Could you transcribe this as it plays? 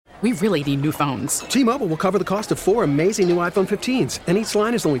We really need new phones. T-Mobile will cover the cost of 4 amazing new iPhone 15s, and each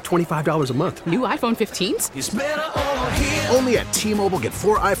line is only $25 a month. New iPhone 15s? It's better over here. Only at T-Mobile, get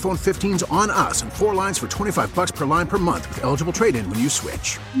 4 iPhone 15s on us and 4 lines for $25 per line per month with eligible trade-in when you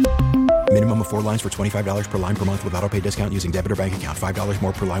switch. Minimum of 4 lines for $25 per line per month with autopay discount using debit or bank account. $5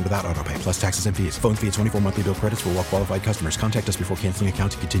 more per line without autopay, plus taxes and fees. Phone fee at 24 monthly bill credits for well-qualified customers. Contact us before canceling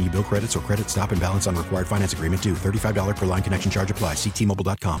account to continue bill credits or credit stop and balance on required finance agreement due. $35 per line connection charge applies. See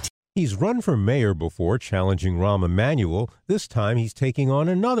T-Mobile.com. He's run for mayor before, challenging Rahm Emanuel. This time he's taking on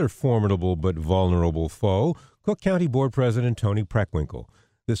another formidable but vulnerable foe, Cook County Board President Tony Preckwinkle.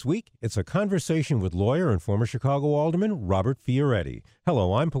 This week, it's a conversation with lawyer and former Chicago Alderman Robert Fioretti.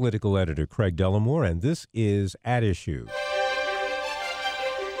 Hello, I'm political editor Craig Dellamore, and this is At Issue.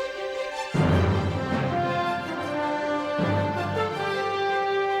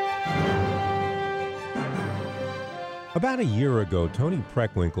 About a year ago, Tony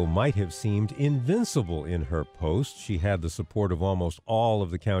Preckwinkle might have seemed invincible in her post. She had the support of almost all of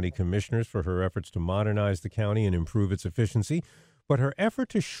the county commissioners for her efforts to modernize the county and improve its efficiency. But her effort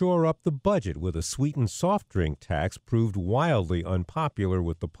to shore up the budget with a sweetened soft drink tax proved wildly unpopular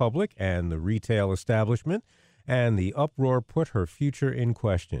with the public and the retail establishment, and the uproar put her future in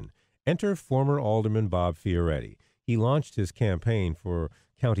question. Enter former Alderman Bob Fioretti. He launched his campaign for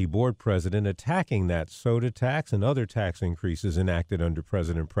county board president, attacking that soda tax and other tax increases enacted under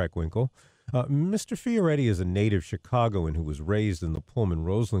President Preckwinkle. Mr. Fioretti is a native Chicagoan who was raised in the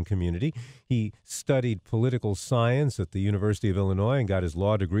Pullman-Roseland community. He studied political science at the University of Illinois and got his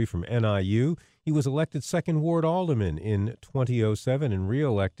law degree from NIU. He was elected second ward alderman in 2007 and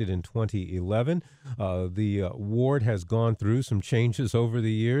reelected in 2011. The ward has gone through some changes over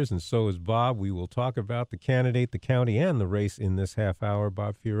the years, and so has Bob. We will talk about the candidate, the county, and the race in this half hour.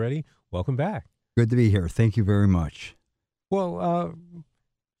 Bob Fioretti, welcome back. Good to be here. Thank you very much. Well,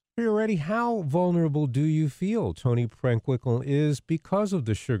 Fioretti, how vulnerable do you feel Tony Preckwinkle is because of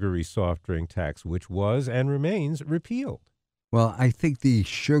the sugary soft drink tax, which was and remains repealed? Well, I think the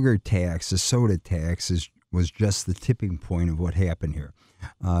sugar tax, the soda tax, was just the tipping point of what happened here.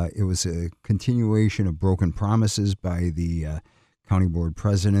 It was a continuation of broken promises by the county board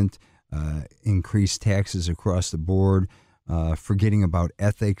president, increased taxes across the board, forgetting about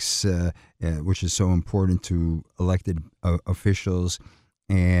ethics, which is so important to elected officials,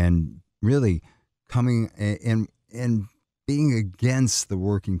 and really coming and being against the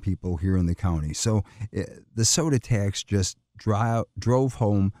working people here in the county. So the soda tax just drove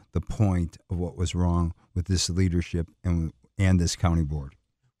home the point of what was wrong with this leadership and this county board.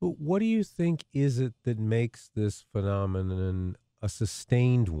 But what do you think is it that makes this phenomenon a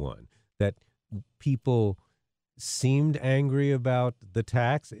sustained one, that people seemed angry about the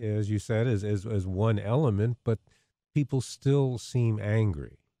tax, as you said, as one element, but people still seem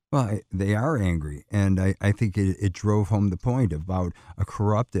angry? Well, they are angry, and I think it drove home the point about a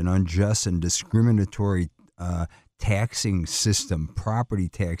corrupt and unjust and discriminatory taxing system, property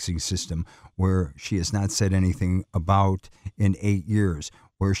taxing system, where she has not said anything about in 8 years,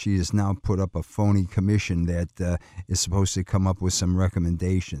 where she has now put up a phony commission that is supposed to come up with some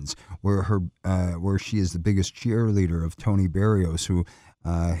recommendations, where she is the biggest cheerleader of Tony Berrios, who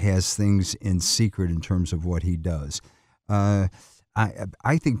has things in secret in terms of what he does.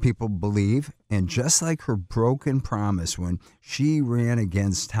 I think people believe, and just like her broken promise when she ran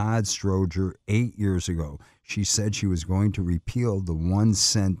against Todd Stroger 8 years ago, she said she was going to repeal the 1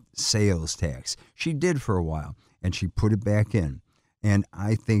 cent sales tax. She did for a while, and she put it back in. And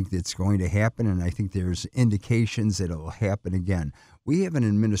I think it's going to happen, and I think there's indications that it will happen again. We have an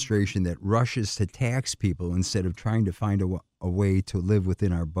administration that rushes to tax people instead of trying to find a way to live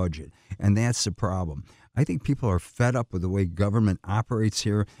within our budget, and that's the problem. I think people are fed up with the way government operates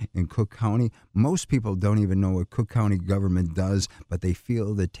here in Cook County. Most people don't even know what Cook County government does, but they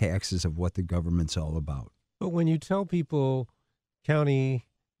feel the taxes of what the government's all about. But when you tell people county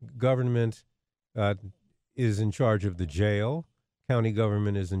government is in charge of the jail, county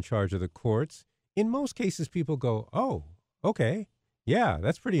government is in charge of the courts, in most cases people go, oh, okay, yeah,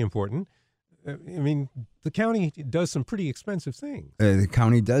 that's pretty important. I mean, the county does some pretty expensive things. The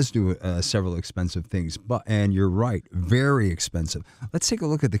county does do several expensive things, and you're right, very expensive. Let's take a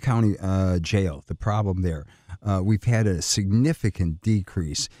look at the county jail, the problem there. We've had a significant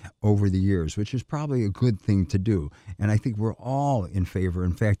decrease over the years, which is probably a good thing to do. And I think we're all in favor.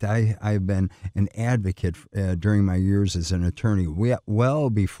 In fact, I've been an advocate during my years as an attorney, well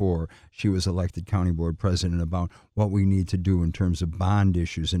before she was elected county board president, about what we need to do in terms of bond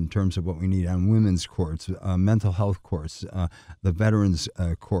issues, in terms of what we need on women's courts, mental health courts, the veterans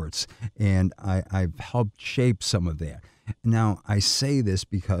courts, and I've helped shape some of that. Now, I say this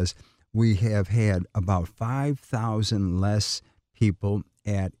because we have had about 5,000 less people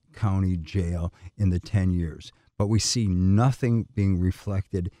at county jail in the 10 years, but we see nothing being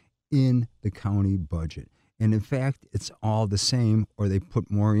reflected in the county budget. And in fact, it's all the same, or they put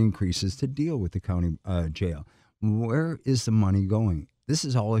more increases to deal with the county jail. Where is the money going? This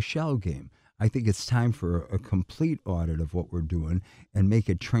is all a shell game. I think it's time for a complete audit of what we're doing and make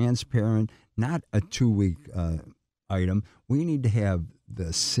it transparent, not a 2-week item. We need to have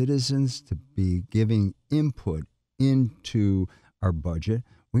the citizens to be giving input into our budget.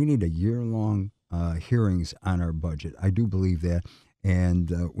 We need a year-long hearings on our budget. I do believe that,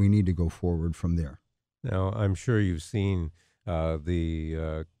 and we need to go forward from there. Now, I'm sure you've seen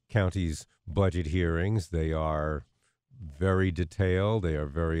the county's budget hearings. They are very detailed. They are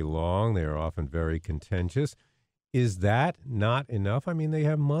very long. They are often very contentious. Is that not enough? I mean, they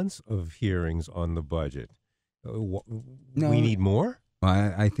have months of hearings on the budget. No, we need more?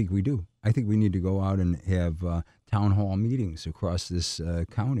 I think we do. I think we need to go out and have town hall meetings across this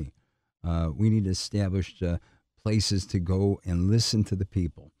county. We need to establish places to go and listen to the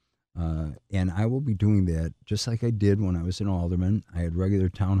people. And I will be doing that just like I did when I was an alderman. I had regular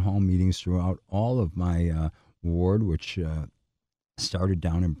town hall meetings throughout all of my ward, which started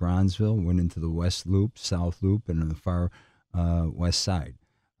down in Bronzeville, went into the West Loop, South Loop, and on the far west side.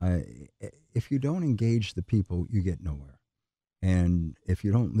 If you don't engage the people, you get nowhere. And if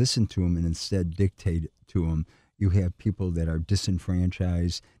you don't listen to them and instead dictate to them, you have people that are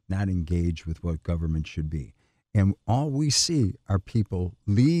disenfranchised, not engaged with what government should be. And all we see are people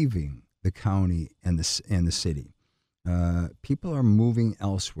leaving the county and the city. People are moving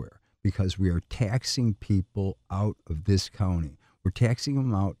elsewhere because we are taxing people out of this county. We're taxing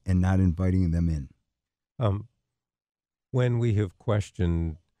them out and not inviting them in. When we have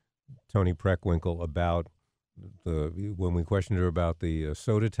questioned Toni Preckwinkle about when we questioned her about the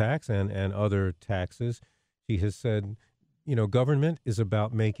soda tax and other taxes, she has said, government is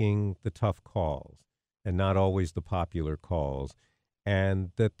about making the tough calls and not always the popular calls,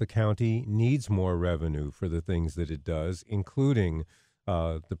 and that the county needs more revenue for the things that it does, including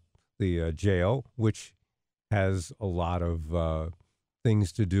the jail, which has a lot of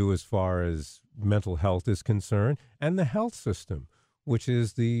things to do as far as mental health is concerned, and the health system, which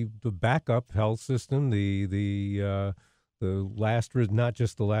is the backup health system, the last, not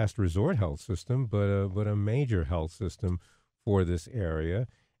just the last resort health system, but a major health system for this area.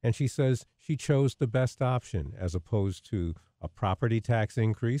 And she says she chose the best option as opposed to a property tax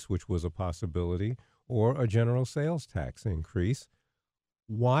increase, which was a possibility, or a general sales tax increase.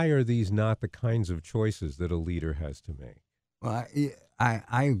 Why are these not the kinds of choices that a leader has to make? Well,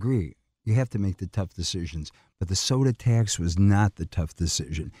 I agree. You have to make the tough decisions. But the soda tax was not the tough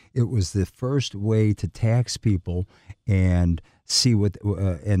decision. It was the first way to tax people and see what,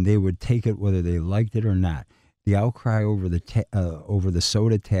 and they would take it whether they liked it or not. The outcry over the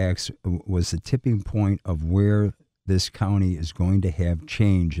soda tax was the tipping point of where this county is going to have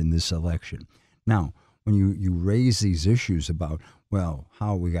change in this election. Now, when you raise these issues about, well,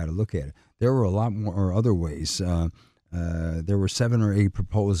 how we got to look at it, there were a lot more other ways. There were 7 or 8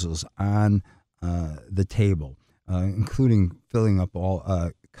 proposals on the table, including cutting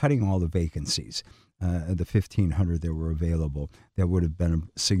all the vacancies. The 1,500 that were available, that would have been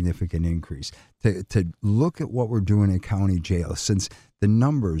a significant increase. To look at what we're doing at county jail, since the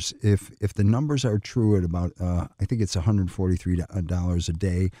numbers, if the numbers are true at about, I think it's $143 a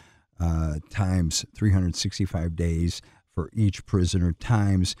day times 365 days for each prisoner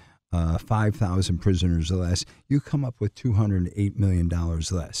times 5,000 prisoners or less, you come up with $208 million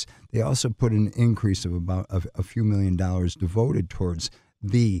less. They also put an increase of about a few $1 million devoted towards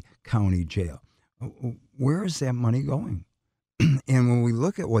the county jail. Where is that money going? And when we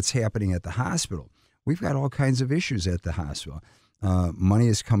look at what's happening at the hospital, we've got all kinds of issues at the hospital. Money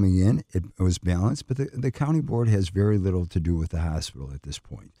is coming in. It was balanced, but the county board has very little to do with the hospital at this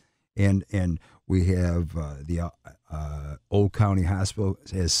point. And we have the Old County Hospital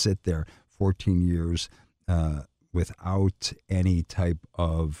has sit there 14 years without any type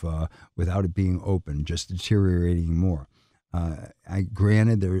of, without it being open, just deteriorating more.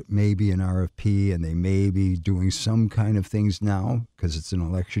 Granted, there may be an RFP and they may be doing some kind of things now because it's an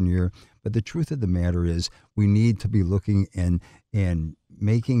election year. But the truth of the matter is we need to be looking and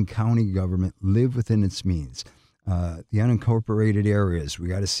making county government live within its means. The unincorporated areas, we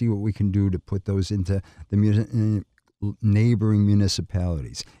got to see what we can do to put those into the neighboring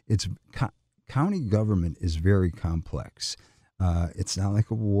municipalities. County government is very complex. It's not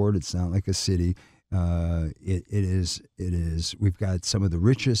like a ward. It's not like a city. It is. We've got some of the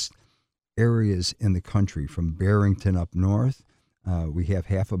richest areas in the country, from Barrington up north. We have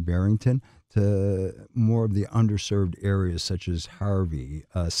half of Barrington to more of the underserved areas such as Harvey,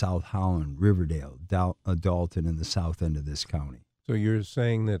 South Holland, Riverdale, Dalton, in the south end of this county. So you're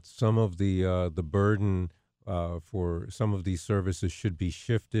saying that some of the burden for some of these services should be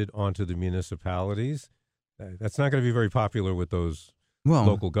shifted onto the municipalities? That's not going to be very popular with those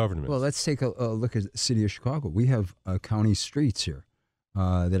local governments. Well, let's take a look at the city of Chicago. We have county streets here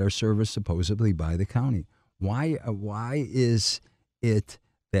that are serviced supposedly by the county. Why is it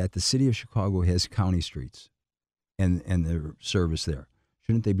that the city of Chicago has county streets and they're serviced there?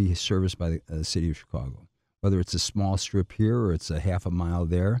 Shouldn't they be serviced by the city of Chicago? Whether it's a small strip here or it's a half a mile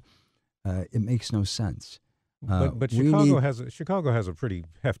there, it makes no sense. But Chicago has a pretty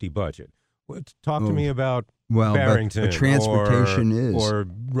hefty budget. Talk to me about Barrington, but transportation or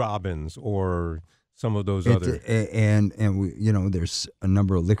Robbins, or some of those other. And we, there's a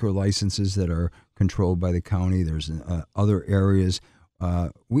number of liquor licenses that are controlled by the county. There's other areas.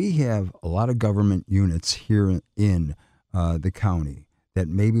 We have a lot of government units here in the county that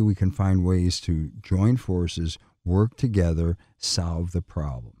maybe we can find ways to join forces, work together, solve the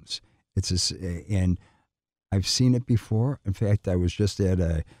problems. And I've seen it before. In fact, I was just at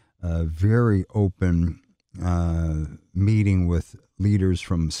a very open meeting with leaders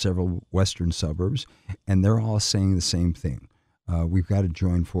from several western suburbs, and they're all saying the same thing. We've got to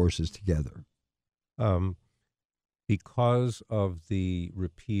join forces together. Because of the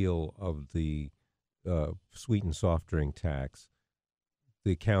repeal of the sweet and soft drink tax,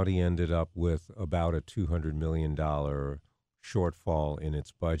 the county ended up with about a $200 million shortfall in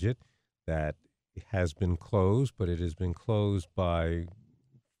its budget that has been closed, but it has been closed by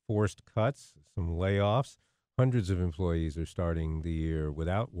forced cuts, some layoffs. Hundreds of employees are starting the year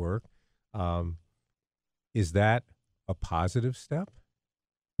without work. Is that a positive step?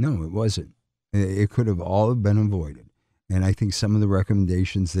 No, it wasn't. It could have all been avoided. And I think some of the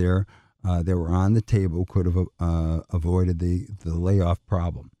recommendations there that were on the table could have avoided the layoff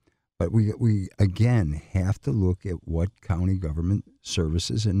problem. But we again have to look at what county government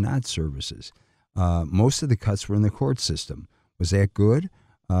services and not services. Most of the cuts were in the court system. Was that good?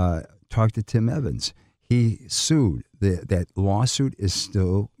 Talk to Tim Evans. He sued. That lawsuit is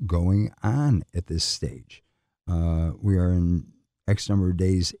still going on at this stage. We are in X number of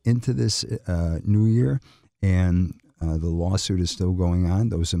days into this new year, and the lawsuit is still going on.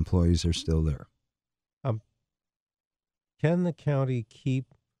 Those employees are still there. Can the county keep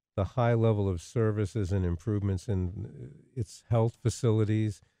the high level of services and improvements in its health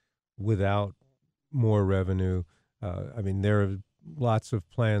facilities without more revenue? There are lots of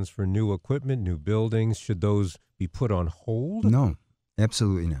plans for new equipment, new buildings. Should those be put on hold? No,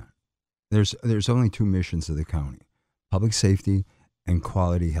 absolutely not. There's only two missions of the county: public safety and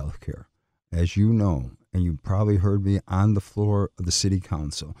quality health care. As you know, and you probably heard me on the floor of the city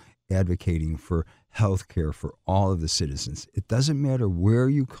council advocating for health care for all of the citizens. It doesn't matter where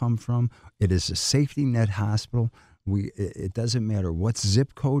you come from. It is a safety net hospital. It doesn't matter what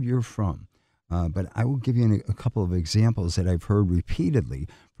zip code you're from. But I will give you a couple of examples that I've heard repeatedly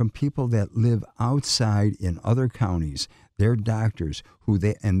from people that live outside in other counties. Their doctors,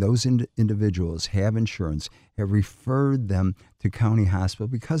 and those individuals have insurance, have referred them to county hospital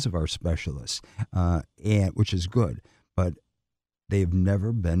because of our specialists, which is good. But they've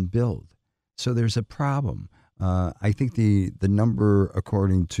never been billed. So there's a problem. I think the number,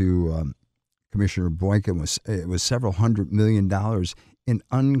 according to Commissioner Boykin, was several $100 million in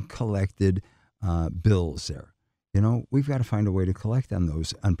uncollected bills there. We've got to find a way to collect on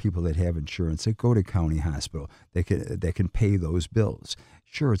those, on people that have insurance, that go to county hospital, that can pay those bills.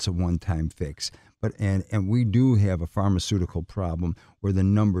 Sure, it's a one-time fix, but and we do have a pharmaceutical problem where the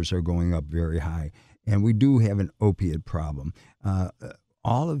numbers are going up very high, and we do have an opiate problem.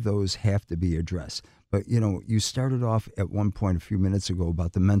 All of those have to be addressed. But you started off at one point a few minutes ago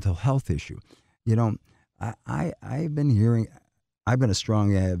about the mental health issue. I've been a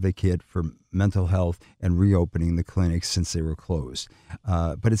strong advocate for mental health and reopening the clinics since they were closed.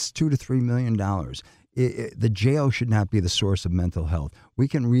 But it's $2 to $3 million. The jail should not be the source of mental health. We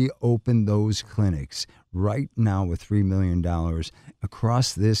can reopen those clinics right now with $3 million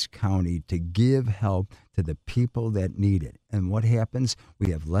across this county to give help to the people that need it. And what happens?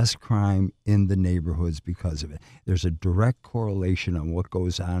 We have less crime in the neighborhoods because of it. There's a direct correlation on what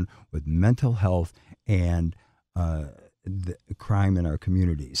goes on with mental health and the crime in our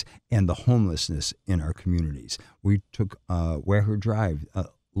communities and the homelessness in our communities. We took Wacker Drive,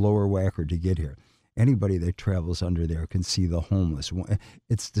 Lower Wacker, to get here. Anybody that travels under there can see the homeless.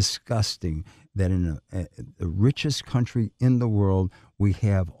 It's disgusting that in the richest country in the world, we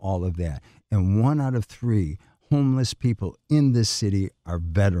have all of that. And 1 out of 3 homeless people in this city are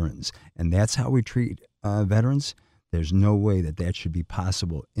veterans. And that's how we treat veterans. There's no way that should be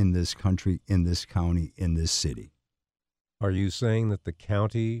possible in this country, in this county, in this city. Are you saying that the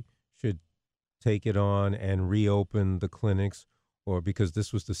county should take it on and reopen the clinics, or because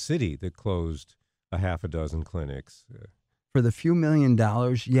this was the city that closed a half a dozen clinics? For the few $1 million,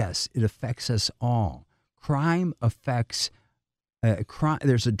 yes, it affects us all. Crime affects crime.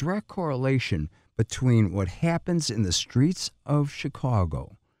 There's a direct correlation between what happens in the streets of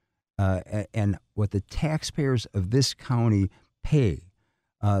Chicago and what the taxpayers of this county pay.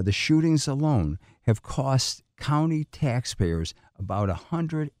 The shootings alone have cost county taxpayers about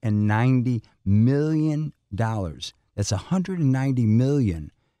 $190 million. That's $190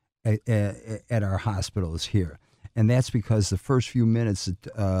 million at our hospitals here. And that's because the first few minutes,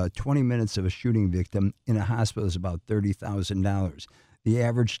 20 minutes of a shooting victim in a hospital is about $30,000. The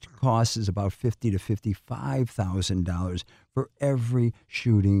average cost is about $50,000 to $55,000 for every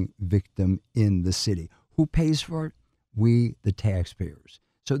shooting victim in the city. Who pays for it? We, the taxpayers.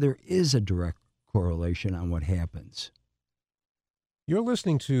 So there is a direct correlation on what happens. You're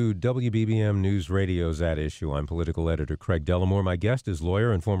listening to WBBM News Radio's At Issue. I'm political editor Craig Dellamore. My guest is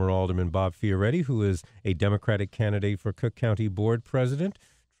lawyer and former Alderman Bob Fioretti, who is a Democratic candidate for Cook County Board President,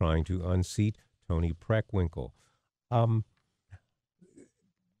 trying to unseat Toni Preckwinkle.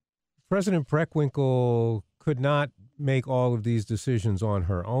 President Preckwinkle could not make all of these decisions on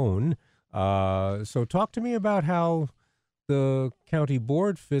her own. So talk to me about how the county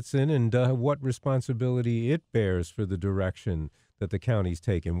board fits in and what responsibility it bears for the direction that the county's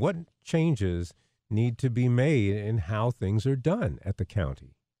taken. What changes need to be made in how things are done at the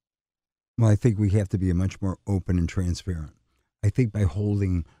county? Well, I think we have to be much more open and transparent. I think by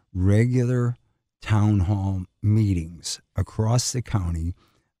holding regular town hall meetings across the county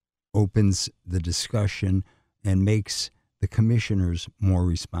opens the discussion and makes the commissioners more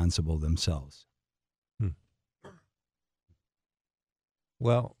responsible themselves.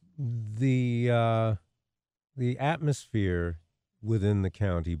 Well, the atmosphere within the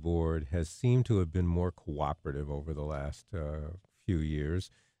county board has seemed to have been more cooperative over the last few years.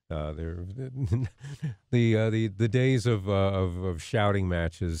 The days of shouting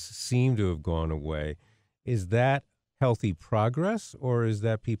matches seem to have gone away. Is that healthy progress, or is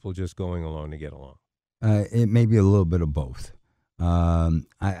that people just going along to get along? It may be a little bit of both.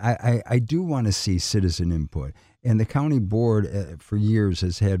 I do want to see citizen input. And the county board for years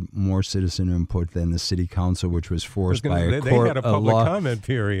has had more citizen input than the city council, which was forced by a court. They had a public comment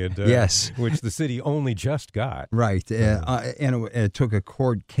period, yes, which the city only just got. Right, and it took a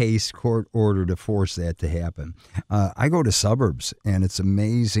court order to force that to happen. I go to suburbs, and it's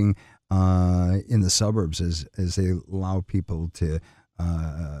amazing in the suburbs as they allow people to.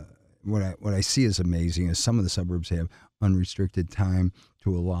 What I see is amazing is some of the suburbs have unrestricted time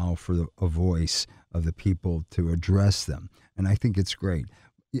to allow for a voice of the people to address them. And I think it's great.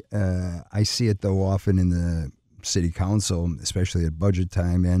 I see it, though, often in the city council, especially at budget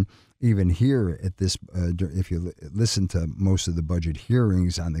time. And even here at this, if you listen to most of the budget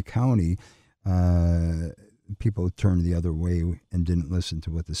hearings on the county, people turned the other way and didn't listen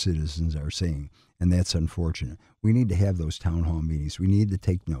to what the citizens are saying. And that's unfortunate. We need to have those town hall meetings. We need to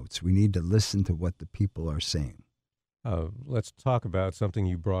take notes. We need to listen to what the people are saying. Let's talk about something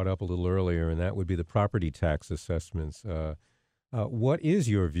you brought up a little earlier, and that would be the property tax assessments. What is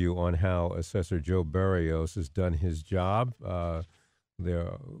your view on how Assessor Joe Berrios has done his job?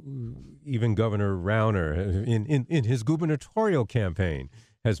 Even Governor Rauner, in his gubernatorial campaign,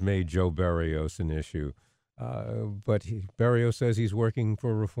 has made Joe Berrios an issue. But Berrios says he's working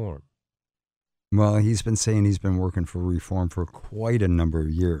for reform. Well, he's been saying he's been working for reform for quite a number of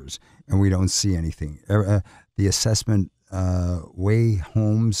years, and we don't see anything. The assessment way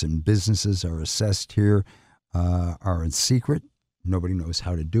homes and businesses are assessed here are in secret. Nobody knows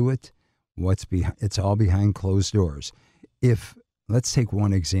how to do it. It's all behind closed doors. Let's take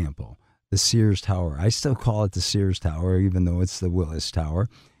one example, the Sears Tower. I still call it the Sears Tower, even though it's the Willis Tower.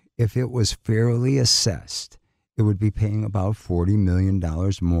 If it was fairly assessed, it would be paying about $40 million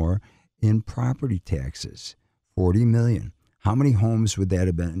more in property taxes. $40 million. How many homes would that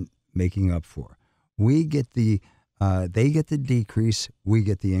have been making up for? They get the decrease, we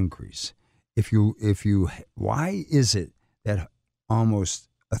get the increase. Why is it that almost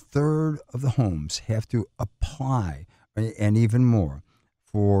a third of the homes have to apply, and even more,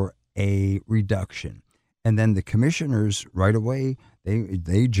 for a reduction? And then the commissioners right away,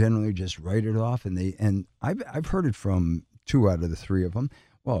 they generally just write it off, and I've heard it from 2 out of the 3 of them.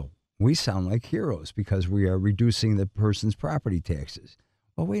 Well, we sound like heroes because we are reducing the person's property taxes.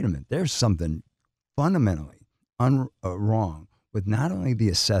 Well, wait a minute. There's something fundamentally wrong with not only the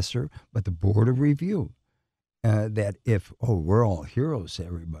assessor but the board of review. That if we're all heroes,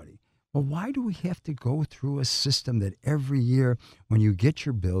 everybody. Well, why do we have to go through a system that every year when you get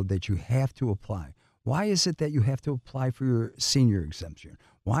your bill that you have to apply? Why is it that you have to apply for your senior exemption?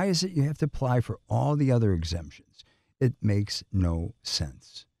 Why is it you have to apply for all the other exemptions? It makes no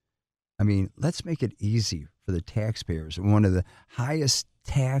sense. I mean, let's make it easy for the taxpayers. One of the highest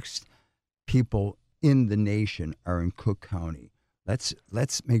taxed people in the nation are in Cook County.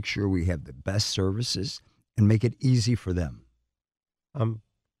 Let's make sure we have the best services and make it easy for them.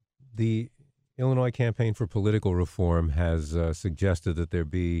 The Illinois Campaign for Political Reform has suggested that there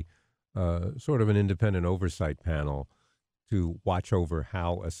be sort of an independent oversight panel to watch over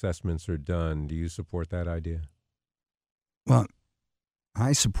how assessments are done. Do you support that idea? Well,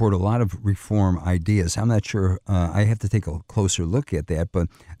 I support a lot of reform ideas. I'm not sure. I have to take a closer look at that, but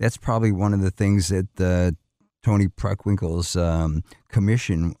that's probably one of the things that Tony Preckwinkle's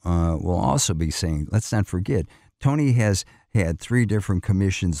commission will also be saying. Let's not forget, Tony has had 3 different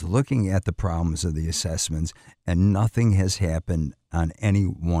commissions looking at the problems of the assessments, and nothing has happened on any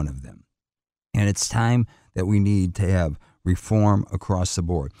one of them. And it's time that we need to have reform across the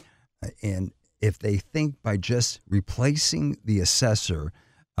board. And if they think by just replacing the assessor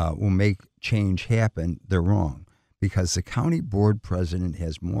will make change happen, they're wrong, because the county board president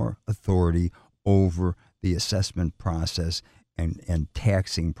has more authority over the assessment process and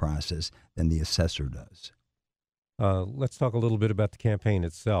taxing process than the assessor does. Let's talk a little bit about the campaign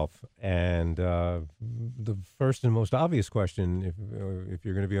itself. And the first and most obvious question, if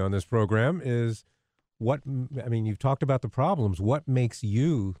you're going to be on this program, is you've talked about the problems. What makes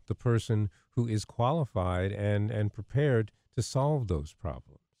you the person who is qualified and prepared to solve those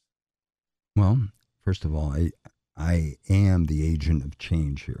problems? Well, first of all, I am the agent of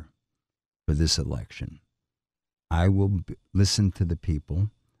change here for this election. I will listen to the people.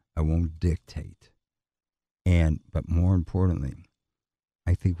 I won't dictate. But more importantly,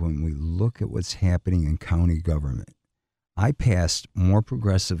 I think when we look at what's happening in county government, I passed more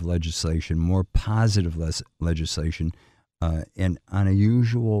progressive legislation, more positive legislation, and on a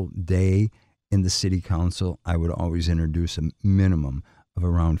usual day in the city council, I would always introduce a minimum of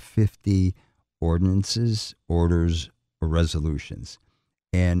around 50 ordinances, orders, or resolutions,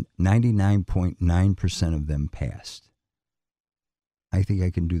 and 99.9% of them passed. I think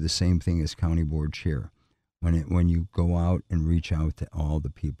I can do the same thing as county board chair. When you go out and reach out to all the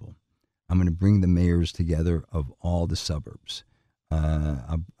people, I'm going to bring the mayors together of all the suburbs.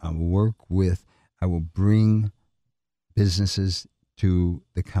 I will bring businesses to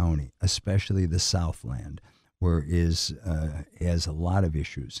the county, especially the Southland, where has a lot of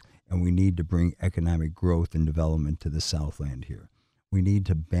issues, and we need to bring economic growth and development to the Southland here. We need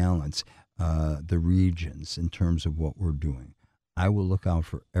to balance the regions in terms of what we're doing. I will look out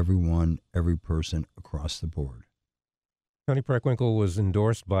for everyone, every person across the board. Toni Preckwinkle was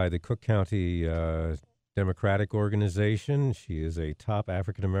endorsed by the Cook County Democratic Organization. She is a top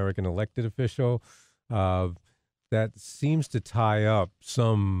African-American elected official. That seems to tie up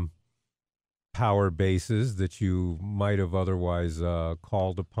some power bases that you might have otherwise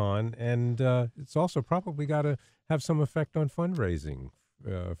called upon. And it's also probably got to have some effect on fundraising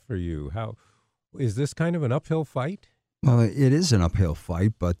for you. How is this kind of an uphill fight? Well, it is an uphill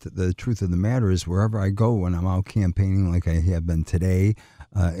fight, but the truth of the matter is wherever I go when I'm out campaigning like I have been today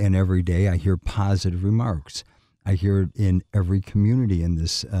and every day, I hear positive remarks. I hear it in every community in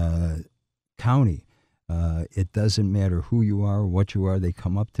this county. It doesn't matter who you are, what you are. They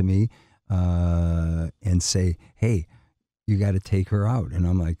come up to me and say, hey, you got to take her out. And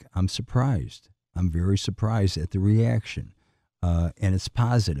I'm like, I'm surprised. I'm very surprised at the reaction. And it's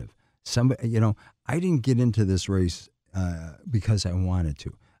positive. I didn't get into this race because I wanted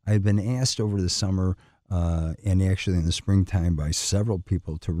to. I had been asked over the summer and actually in the springtime by several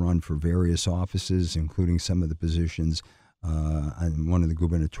people to run for various offices, including some of the positions on one of the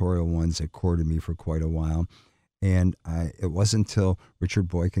gubernatorial ones that courted me for quite a while. And it wasn't until Richard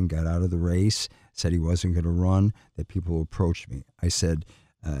Boykin got out of the race, said he wasn't going to run, that people approached me. I said,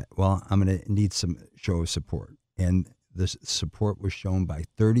 well, I'm going to need some show of support. And the support was shown by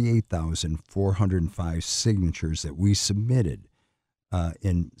 38,405 signatures that we submitted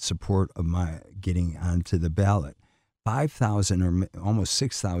in support of my getting onto the ballot. 5,000 or almost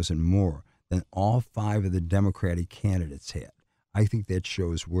 6,000 more than all 5 of the Democratic candidates had. I think that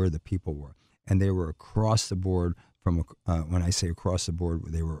shows where the people were. and they were across the board. From when I say across the board,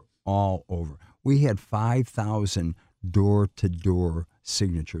 they were all over. We had 5,000 door-to-door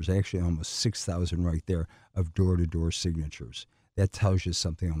signatures, actually almost 6,000 right there of door-to-door signatures. That tells you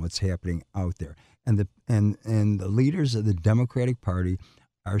something on what's happening out there. And the leaders of the Democratic Party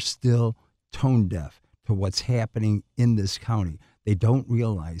are still tone deaf to what's happening in this county. They don't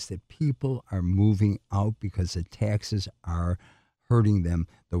realize that people are moving out because the taxes are hurting them,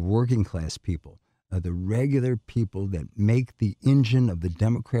 the working class people. The regular people that make the engine of the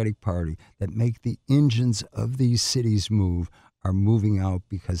Democratic Party, that make the engines of these cities move, are moving out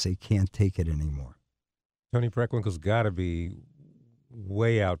because they can't take it anymore. Tony Preckwinkle's got to be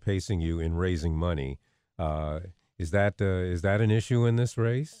way outpacing you in raising money. Is that an issue in this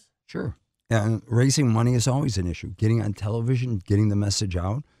race? Sure. Raising money is always an issue. Getting on television, getting the message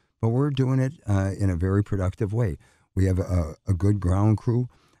out, but we're doing it in a very productive way. We have a good ground crew.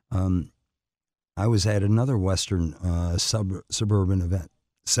 I was at another Western suburban event.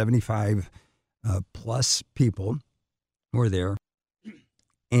 75 plus people were there.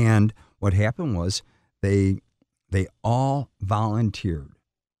 And what happened was they all volunteered.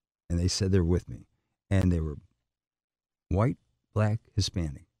 And they said they're with me. And they were white, black,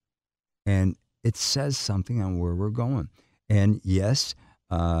 Hispanic. And it says something on where we're going. And yes,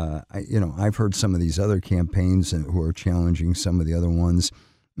 I've heard some of these other campaigns who are challenging some of the other ones.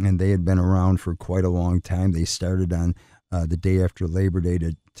 And they had been around for quite a long time. They started on the day after Labor Day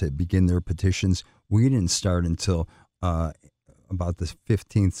to begin their petitions. We didn't start until about the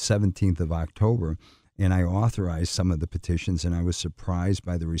 15th, 17th of October, and I authorized some of the petitions, and I was surprised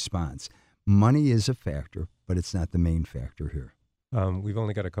by the response. Money is a factor, but it's not the main factor here. We've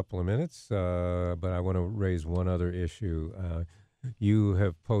only got a couple of minutes, but I want to raise one other issue. You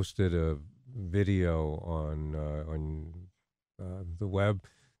have posted a video on the web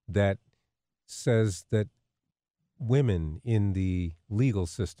that says that women in the legal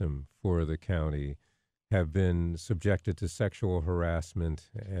system for the county have been subjected to sexual harassment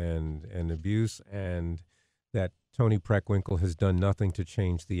and abuse, and that Tony Preckwinkle has done nothing to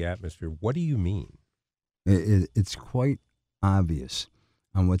change the atmosphere. What do you mean? It's quite obvious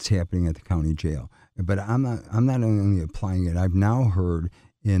on what's happening at the county jail. But I'm not only applying it. I've now heard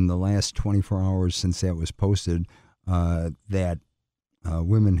in the last 24 hours since that was posted that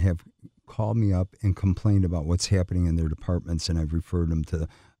women have called me up and complained about what's happening in their departments, and I've referred them to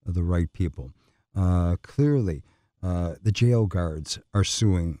the right people. Clearly, the jail guards are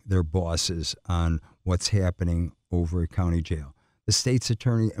suing their bosses on what's happening over at county jail. The state's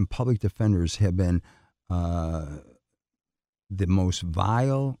attorney and public defenders have been the most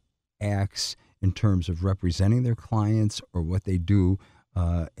vile acts in terms of representing their clients or what they do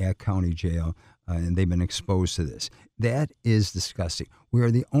at county jail, and they've been exposed to this. That is disgusting. We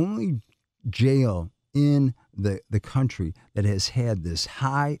are the only jail in the country that has had this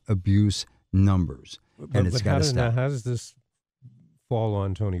high abuse numbers, and it's got to stop. How does this fall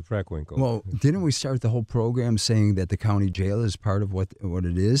on Tony Preckwinkle? Well, didn't we start the whole program saying that the county jail is part of what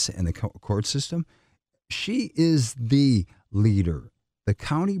it is and the court system? She is the leader. The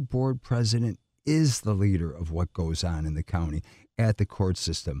county board president is the leader of what goes on in the county, at the court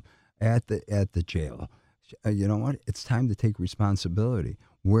system, at the jail. You know what? It's time to take responsibility.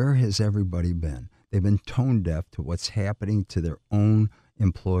 Where has everybody been? They've been tone deaf to what's happening to their own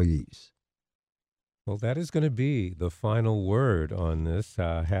employees. Well, that is going to be the final word on this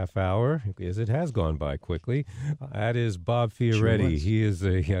half hour, because it has gone by quickly. That is Bob Fioretti. Sure. He is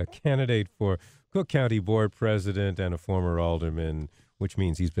a candidate for Cook County Board President and a former alderman, which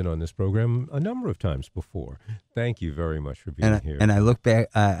means he's been on this program a number of times before. Thank you very much for being here. And I look back.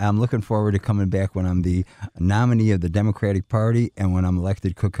 I'm looking forward to coming back when I'm the nominee of the Democratic Party and when I'm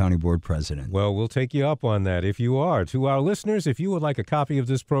elected Cook County Board President. Well, we'll take you up on that if you are. To our listeners, if you would like a copy of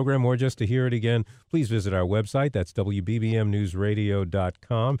this program or just to hear it again, please visit our website. That's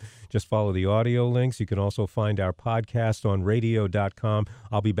WBBMNewsRadio.com. Just follow the audio links. You can also find our podcast on radio.com.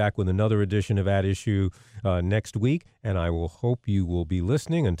 I'll be back with another edition of At Issue next week, and I will hope you will be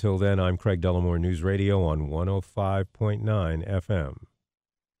listening. Until then, I'm Craig Dellamore, News Radio on 105.9 FM.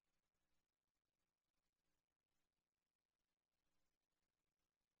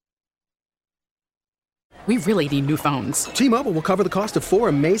 We really need new phones. T-Mobile will cover the cost of 4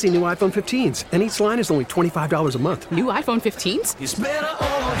 amazing new iPhone 15s, and each line is only $25 a month. New iPhone 15s? It's better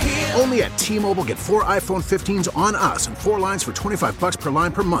over here. Only at T-Mobile, get 4 iPhone 15s on us and 4 lines for $25 per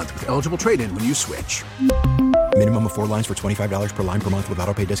line per month with eligible trade-in when you switch. Minimum of 4 lines for $25 per line per month with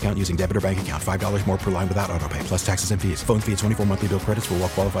autopay discount using debit or bank account. $5 more per line without autopay, plus taxes and fees. Phone fee at 24 monthly bill credits for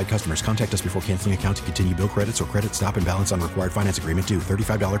well-qualified customers. Contact us before canceling account to continue bill credits or credit stop and balance on required finance agreement due.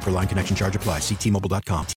 $35 per line connection charge applies. See T-Mobile.com.